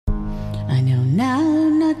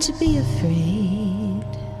to be afraid.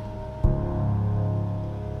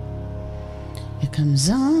 It comes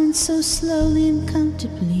on so slowly and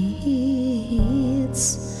comfortably.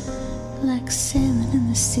 It's like salmon in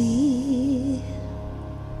the sea.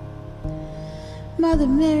 Mother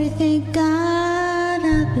Mary, thank God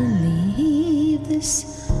I believe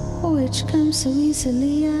this voyage comes so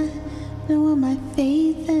easily. I know all my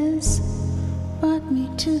faith has brought me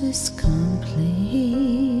to this calm place.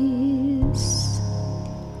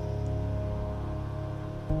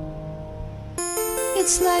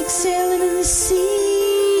 It's like sailing in the sea,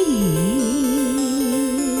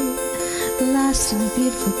 lost in a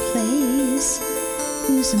beautiful place.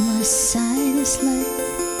 Losing my sight is like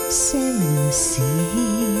sailing in the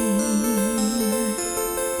sea.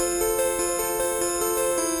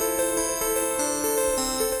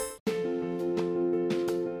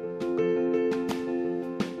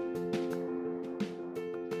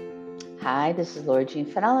 Hi, this is Laura Jean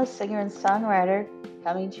Finella, singer and songwriter,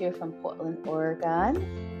 coming to you from Portland, Oregon.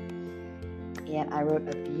 And I wrote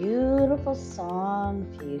a beautiful song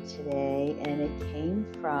for you today, and it came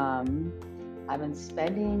from, I've been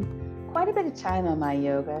spending quite a bit of time on my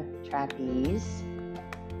yoga trapeze,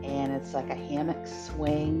 and it's like a hammock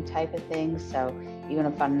swing type of thing. So even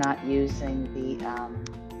if I'm not using the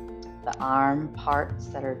arm parts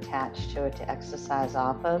that are attached to it to exercise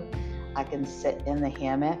off of, I can sit in the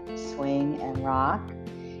hammock, swing, and rock.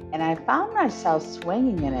 And I found myself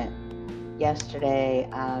swinging in it yesterday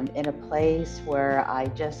in a place where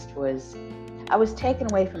I was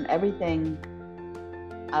taken away from everything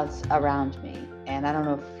else around me. And I don't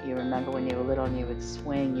know if you remember when you were little and you would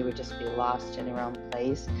swing, you would just be lost in your own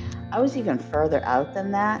place. I was even further out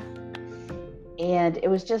than that. And it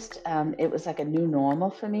was just, it was like a new normal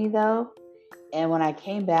for me though. And when I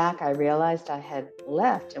came back, I realized I had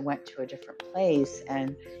left and went to a different place.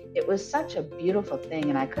 And it was such a beautiful thing.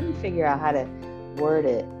 And I couldn't figure out how to word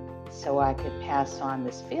it so I could pass on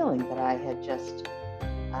this feeling that I had just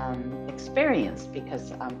experienced,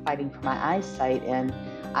 because I'm fighting for my eyesight. And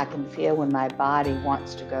I can feel when my body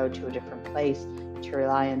wants to go to a different place to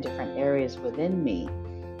rely on different areas within me.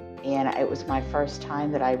 And it was my first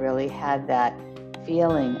time that I really had that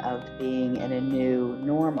feeling of being in a new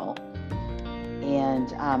normal.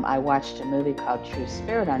 And I watched a movie called True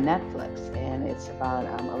Spirit on Netflix, and it's about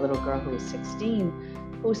a little girl who was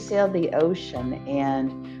 16 who sailed the ocean.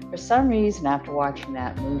 And for some reason, after watching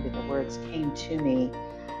that movie, the words came to me,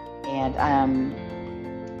 and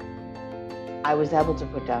I was able to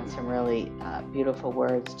put down some really beautiful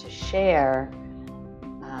words to share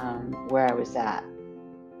where I was at.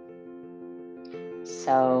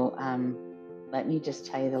 So let me just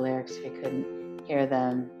tell you the lyrics if you couldn't hear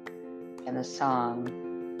them in the song,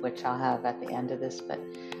 which I'll have at the end of this. But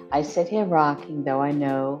I sit here rocking, though I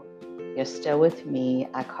know you're still with me.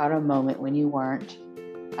 I caught a moment when you weren't.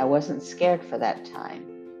 I wasn't scared for that time,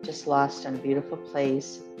 just lost in a beautiful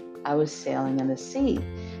place. I was sailing in the sea.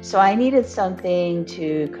 So I needed something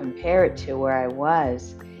to compare it to where I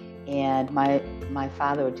was. And my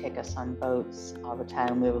father would take us on boats all the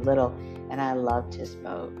time when we were little, and I loved his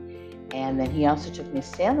boat. And then he also took me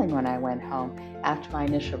sailing when I went home after my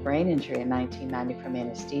initial brain injury in 1990 from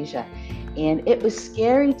anesthesia. And it was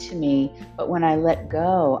scary to me, but when I let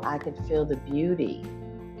go, I could feel the beauty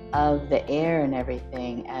of the air and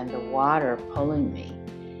everything and the water pulling me.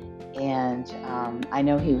 And I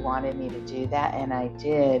know he wanted me to do that, and I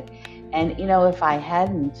did. And, you know, if I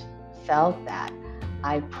hadn't felt that,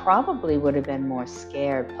 I probably would have been more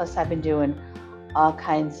scared. Plus, I've been doing all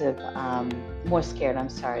kinds of,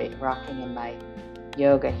 rocking in my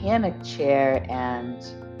yoga hammock chair, and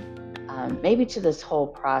maybe to this whole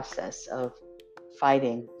process of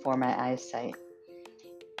fighting for my eyesight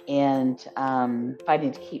and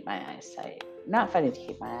fighting to keep my eyesight. Not fighting to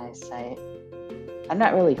keep my eyesight. I'm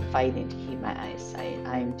not really fighting to keep my eyesight.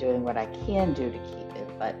 I'm doing what I can do to keep it,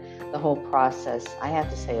 but the whole process, I have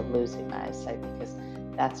to say, of losing my eyesight, because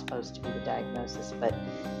that's supposed to be the diagnosis. But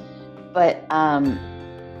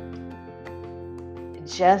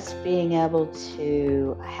just being able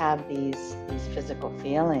to have these physical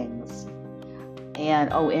feelings,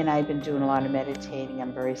 and I've been doing a lot of meditating.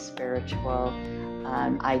 I'm very spiritual.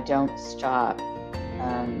 I don't stop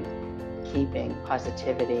keeping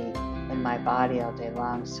positivity in my body all day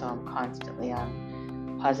long, so I'm constantly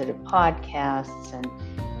on positive podcasts, and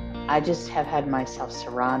I just have had myself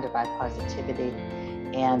surrounded by positivity,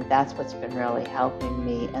 and that's what's been really helping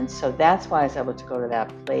me. And so that's why I was able to go to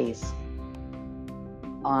that place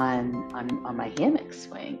on my hammock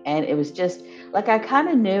swing. And it was just like, I kind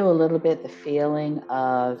of knew a little bit the feeling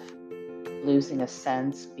of losing a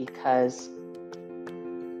sense, because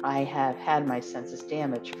I have had my senses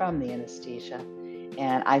damaged from the anesthesia.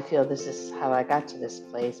 And I feel this is how I got to this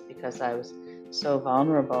place, because I was so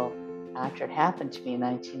vulnerable after it happened to me in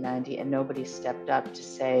 1990, and nobody stepped up to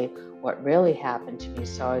say what really happened to me.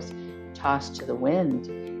 So I was tossed to the wind,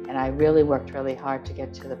 and I really worked really hard to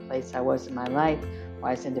get to the place I was in my life,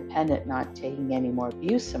 where I was independent, not taking any more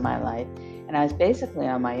abuse in my life. And I was basically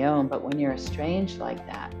on my own. But when you're estranged like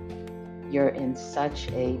that, you're in such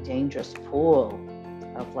a dangerous pool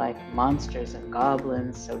of like monsters and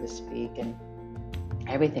goblins, so to speak, and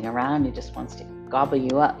everything around you just wants to gobble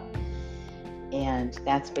you up. And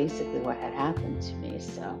that's basically what had happened to me.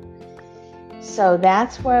 So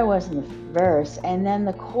that's where I was in the verse. And then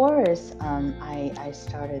the chorus, I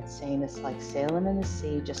started saying, it's like sailing in the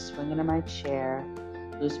sea, just swinging in my chair,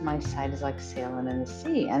 losing my sight is like sailing in the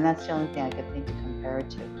sea. And that's the only thing I could think to compare it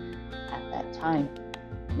to at that time,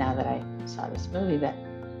 now that I saw this movie.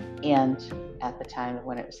 And at the time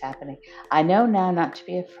when it was happening, I know now not to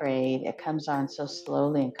be afraid. It comes on so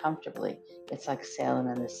slowly and comfortably. It's like sailing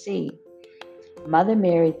in the sea. Mother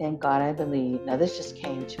Mary, thank God I believe. Now this just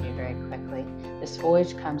came to me very quickly. This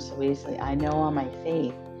voyage comes so easily. I know all my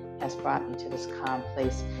faith has brought me to this calm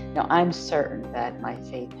place. Now I'm certain that my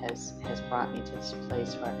faith has brought me to this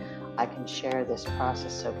place where I can share this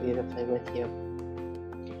process so beautifully with you.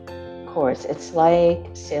 Of course, it's like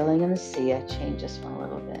sailing in the sea. I changed this one a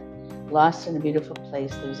little bit. Lost in a beautiful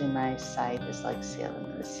place, losing my sight is like sailing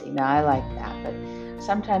in the sea. Now I like that, but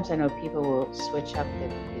sometimes I know people will switch up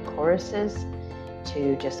the choruses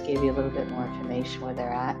to just give you a little bit more information where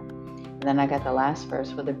they're at. And then I got the last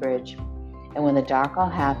verse with a bridge. And when the dark all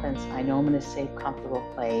happens, I know I'm in a safe, comfortable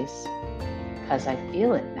place, because I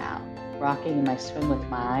feel it now, rocking in my swim with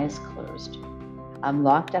my eyes closed. I'm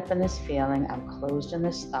locked up in this feeling. I'm closed in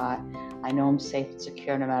this thought. I know I'm safe and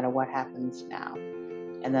secure no matter what happens now.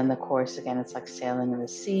 And then the chorus again, it's like sailing in the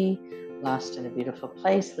sea, lost in a beautiful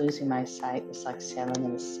place, losing my sight. It's like sailing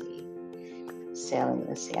in the sea. Sailing in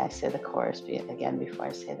the sea. I say the chorus again before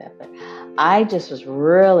I say that, but I just was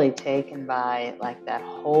really taken by like that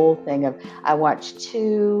whole thing of, I watched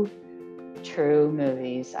 2 true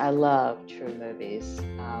movies. I love true movies.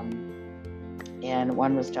 And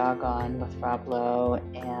one was Doggone with Rob Lowe,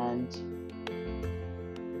 and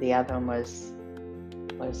the other one was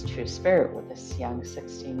True Spirit with this young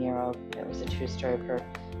 16-year-old. It was a true story of her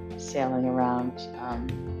sailing around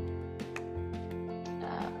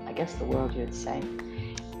I guess the world, you would say.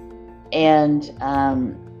 And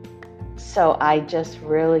so I just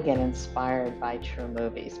really get inspired by true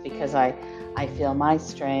movies, because I feel my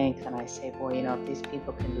strength, and I say, boy, if these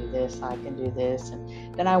people can do this, I can do this.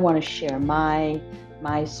 And then I want to share my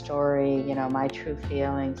story, my true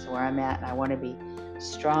feelings, where I'm at, and I want to be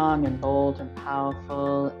strong and bold and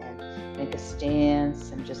powerful and make a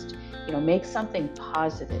stance and just, make something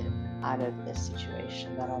positive out of this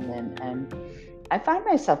situation that I'm in. And I find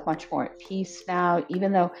myself much more at peace now,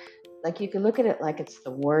 even though, like, you could look at it like it's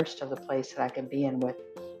the worst of the place that I can be in with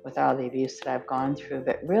all the abuse that I've gone through.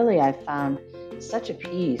 But really, I found such a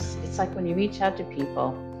peace. It's like when you reach out to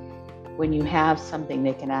people, when you have something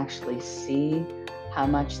they can actually see how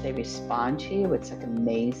much they respond to you, it's like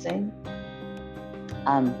amazing.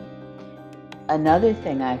 Another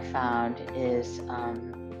thing I found is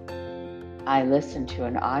I listened to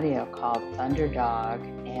an audio called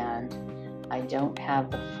Thunderdog, and I don't have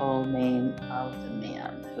the full name of the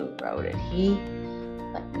man who wrote it.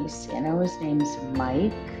 Let me see, I know his name's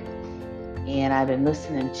Mike, and I've been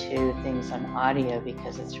listening to things on audio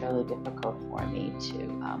because it's really difficult for me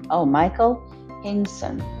to, Michael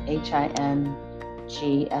Hingson, Hingson.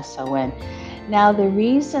 Now, the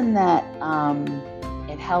reason that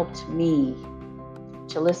it helped me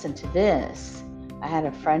to listen to this, I had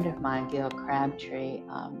a friend of mine, Gail Crabtree,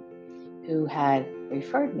 who had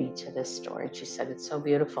referred me to this story. She said it's so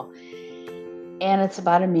beautiful. And it's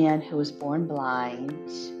about a man who was born blind.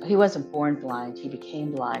 He wasn't born blind. He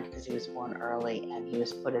became blind because he was born early, and he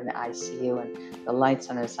was put in the ICU, and the lights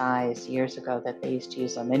on his eyes years ago that they used to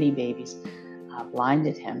use on many babies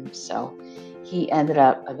blinded him. So he ended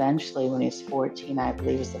up eventually, when he was 14, I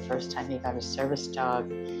believe was the first time he got a service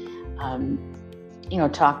dog,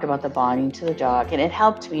 talked about the bonding to the dog. And it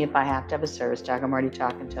helped me if I have to have a service dog. I'm already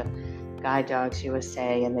talking to Guide Dogs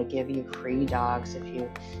USA, and they give you free dogs if you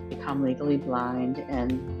become legally blind.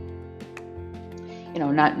 And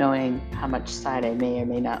not knowing how much sight I may or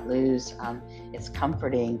may not lose, it's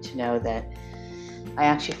comforting to know that I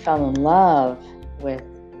actually fell in love with,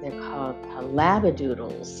 they're called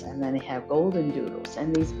labradoodles, and then they have golden doodles,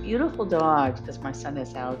 and these beautiful dogs, because my son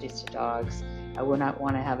has allergies to dogs. I would not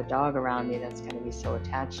want to have a dog around me that's going to be so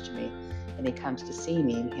attached to me, and he comes to see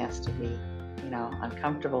me, and he has to be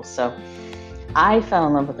uncomfortable. So I fell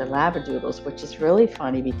in love with the Labradoodles, which is really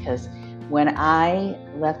funny because when I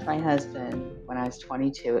left my husband when I was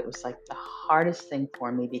 22, it was like the hardest thing for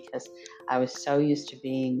me because I was so used to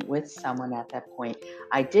being with someone at that point.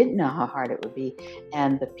 I didn't know how hard it would be,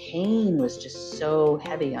 and the pain was just so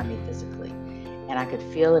heavy on me physically, and I could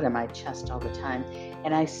feel it in my chest all the time.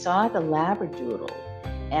 And I saw the Labradoodle,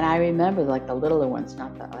 and I remember like the littler ones,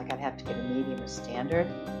 not the, like I'd have to get a medium or standard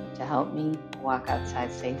to help me walk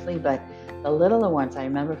outside safely, but the littler ones, I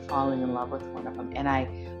remember falling in love with one of them,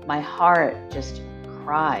 and my heart just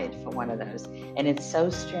cried for one of those. And it's so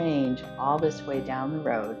strange, all this way down the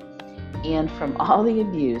road, and from all the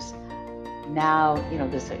abuse, now,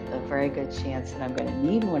 there's a very good chance that I'm going to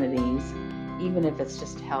need one of these, even if it's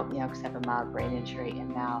just to help me out because I have a mild brain injury, and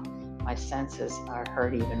now my senses are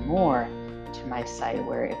hurt even more to my sight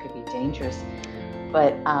where it could be dangerous.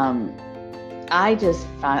 But I just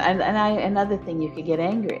found, another thing you could get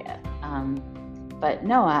angry at. But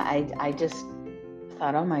no, I just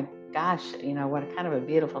thought, oh my gosh, what a kind of a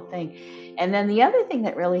beautiful thing. And then the other thing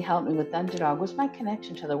that really helped me with Underdog was my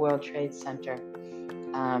connection to the World Trade Center.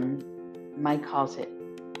 Mike calls it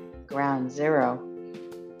Ground Zero.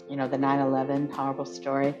 The 9/11 horrible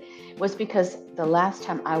story was because the last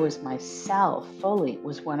time I was myself fully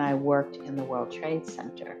was when I worked in the World Trade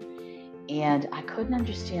Center. And I couldn't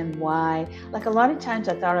understand why. Like a lot of times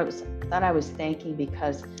I thought I was thanking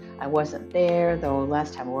because I wasn't there, though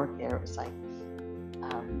last time I worked there it was like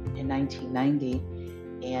in 1990,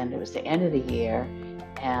 and it was the end of the year,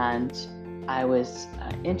 and I was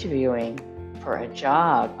interviewing for a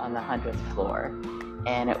job on the 100th floor,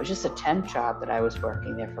 and it was just a temp job that I was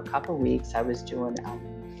working there for a couple of weeks. I was doing,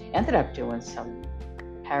 ended up doing some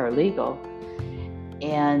paralegal,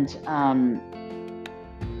 and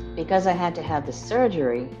because I had to have the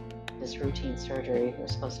surgery, this routine surgery it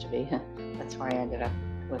was supposed to be, that's where I ended up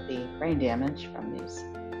with the brain damage from these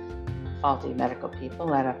faulty medical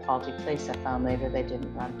people at a faulty place. I found later they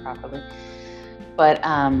didn't run properly. But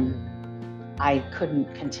I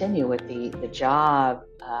couldn't continue with the job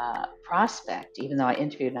prospect, even though I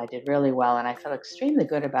interviewed and I did really well, and I felt extremely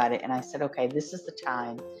good about it. And I said, okay, this is the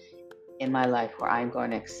time in my life where I'm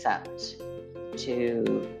going to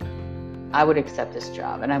I would accept this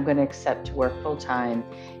job, and I'm going to accept to work full time.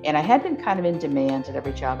 And I had been kind of in demand at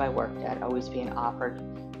every job I worked at, always being offered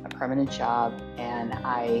a permanent job, and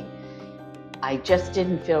I just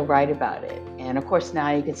didn't feel right about it. And of course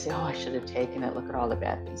now you could say, oh, I should have taken it. Look at all the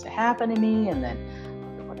bad things that happened to me, and then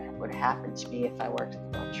look at what would have happened to me if I worked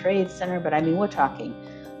at the World Trade Center. But I mean, we're talking,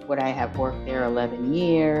 would I have worked there 11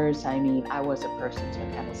 years? I mean, I was a person to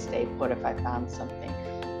kind of stay put if I found something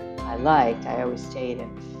I liked. I always stayed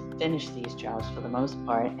and finished these jobs for the most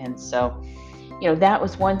part. And so, that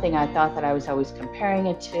was one thing I thought that I was always comparing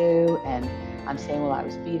it to. And I'm saying, well, I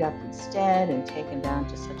was beat up instead and taken down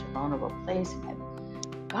to such a vulnerable place and had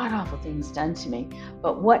god-awful things done to me.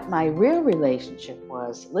 But what my real relationship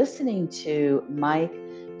was, listening to Mike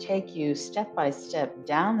take you step by step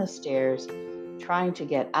down the stairs, trying to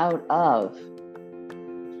get out of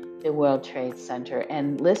the World Trade Center,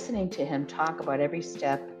 and listening to him talk about every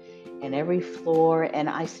step and every floor. And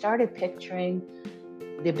I started picturing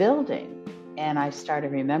the building, and I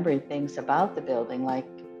started remembering things about the building like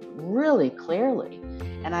really clearly,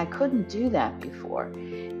 and I couldn't do that before.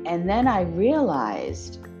 And then I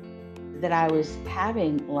realized that I was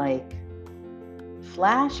having like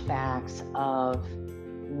flashbacks of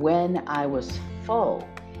when I was full,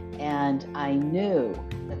 and I knew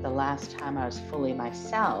that the last time I was fully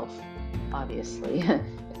myself, obviously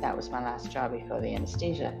if that was my last job before the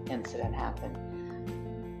anesthesia incident happened,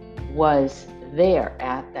 was there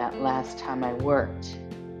at that last time I worked,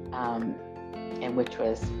 and which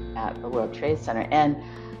was at the World Trade Center. And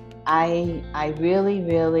I really,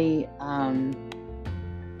 really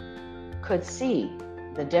could see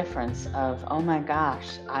the difference of, oh my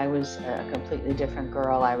gosh, I was a completely different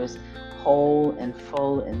girl. I was whole and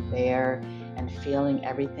full and there and feeling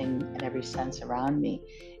everything and every sense around me.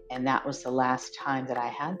 And that was the last time that I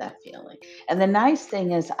had that feeling. And the nice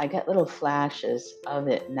thing is I get little flashes of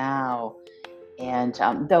it now. And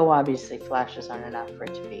though obviously flashes aren't enough for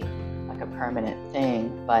it to be like a permanent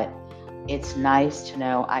thing, but it's nice to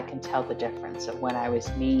know I can tell the difference of when I was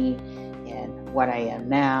me and what I am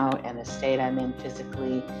now and the state I'm in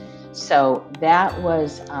physically. So that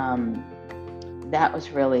was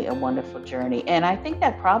really a wonderful journey. And I think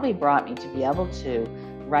that probably brought me to be able to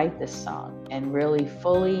write this song and really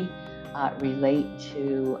fully relate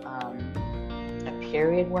to a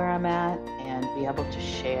period where I'm at and be able to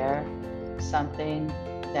share something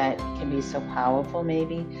that can be so powerful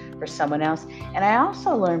maybe for someone else. And I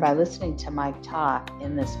also learned by listening to Mike talk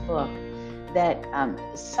in this book that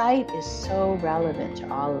sight is so relevant to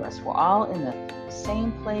all of us. We're all in the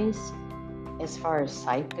same place as far as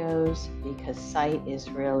sight goes, because sight is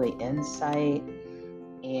really insight,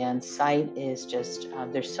 and sight is just,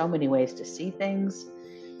 there's so many ways to see things.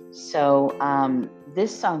 So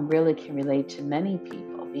this song really can relate to many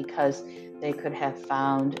people because they could have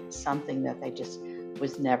found something that they just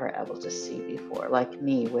was never able to see before. Like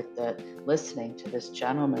me with the listening to this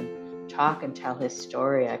gentleman talk and tell his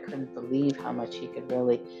story. I couldn't believe how much he could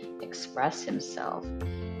really express himself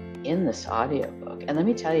in this audiobook. And let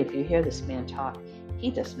me tell you, if you hear this man talk,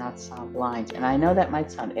 he does not sound blind. And I know that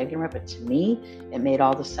might sound ignorant, but to me, it made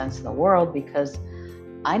all the sense in the world because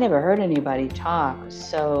I never heard anybody talk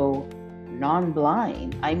so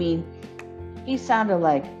non-blind. I mean, he sounded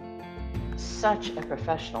like such a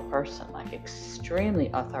professional person, like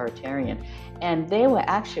extremely authoritarian. And they were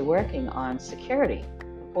actually working on security,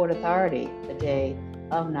 Port Authority, the day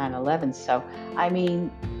of 9/11. So, I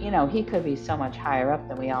mean, you know, he could be so much higher up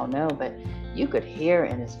than we all know, but you could hear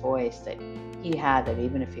in his voice that he had that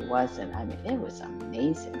even if he wasn't. I mean, it was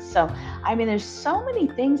amazing. So, I mean, there's so many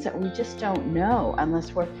things that we just don't know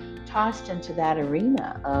unless we're tossed into that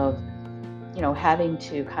arena of, you know, having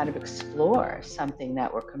to kind of explore something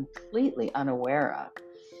that we're completely unaware of.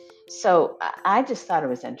 So I just thought it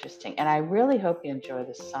was interesting, and I really hope you enjoy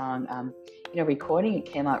this song. You know, recording it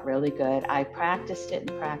came out really good. I practiced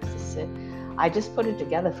it. I just put it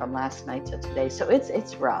together from last night to today, so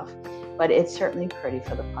it's rough, but it's certainly pretty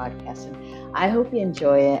for the podcast. And I hope you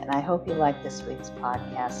enjoy it, and I hope you like this week's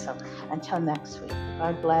podcast. So until next week,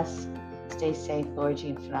 God bless. Stay safe. Laura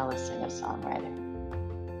Jean Finella, singer-songwriter.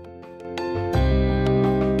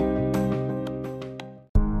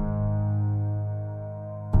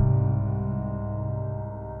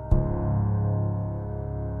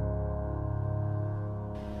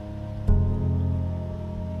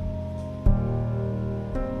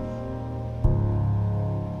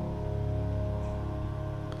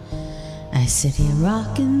 I sit here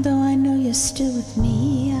rocking, though I know you're still with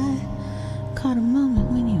me. I caught a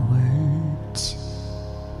moment when you weren't.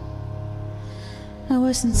 I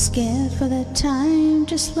wasn't scared for that time,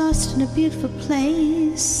 just lost in a beautiful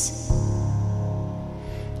place.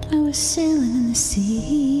 I was sailing in the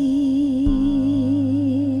sea.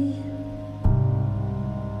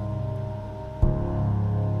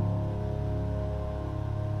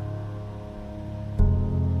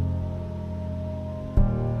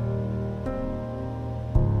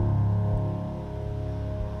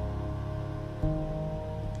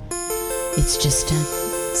 It's just a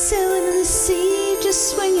sailing in the sea,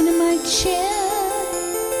 just swinging in my chair.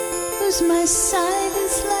 Lose my sight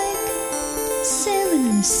is like sailing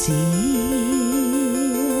in the sea.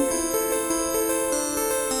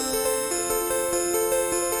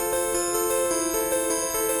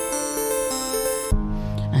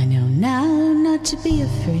 I know now not to be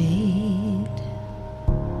afraid.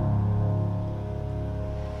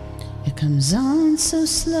 It comes on so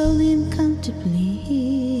slowly and comfortably.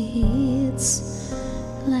 It's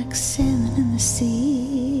like sailing in the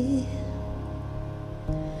sea.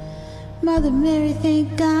 Mother Mary,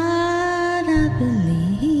 thank God I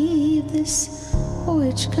believe this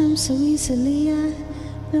voyage comes so easily. I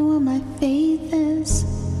know what my faith has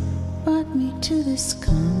brought me to this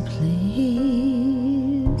calm place.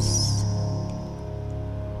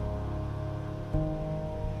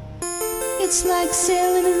 It's like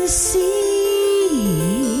sailing in the sea,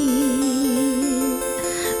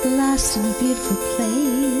 lost in a beautiful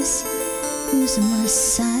place. Losing my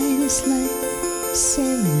sight is like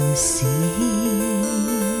sailing in the sea.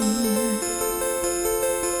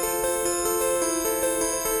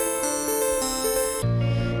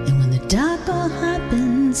 And when the dark all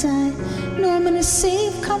happens, I know I'm in a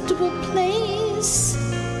safe, comfortable place.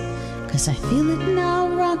 'Cause I feel it now,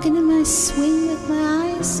 rocking in my swing with my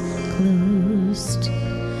eyes closed.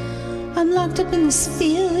 I'm locked up in this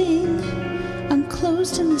feeling, I'm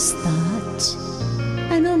closed in this thought.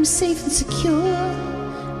 I know I'm safe and secure,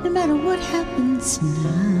 no matter what happens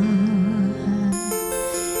now.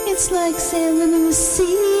 It's like sailing in the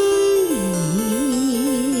sea,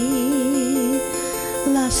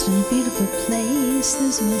 lost in a beautiful place.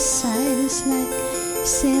 Losing my sight is like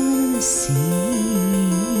sailing in the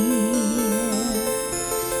sea.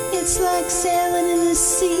 It's like sailing in the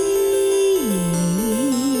sea,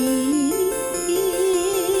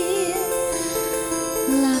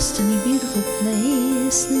 lost in a beautiful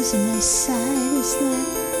place. Losing my sight is like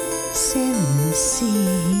sailing in the sea.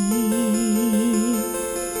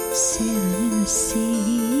 Sailing in the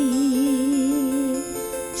sea,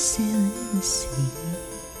 sailing in the sea.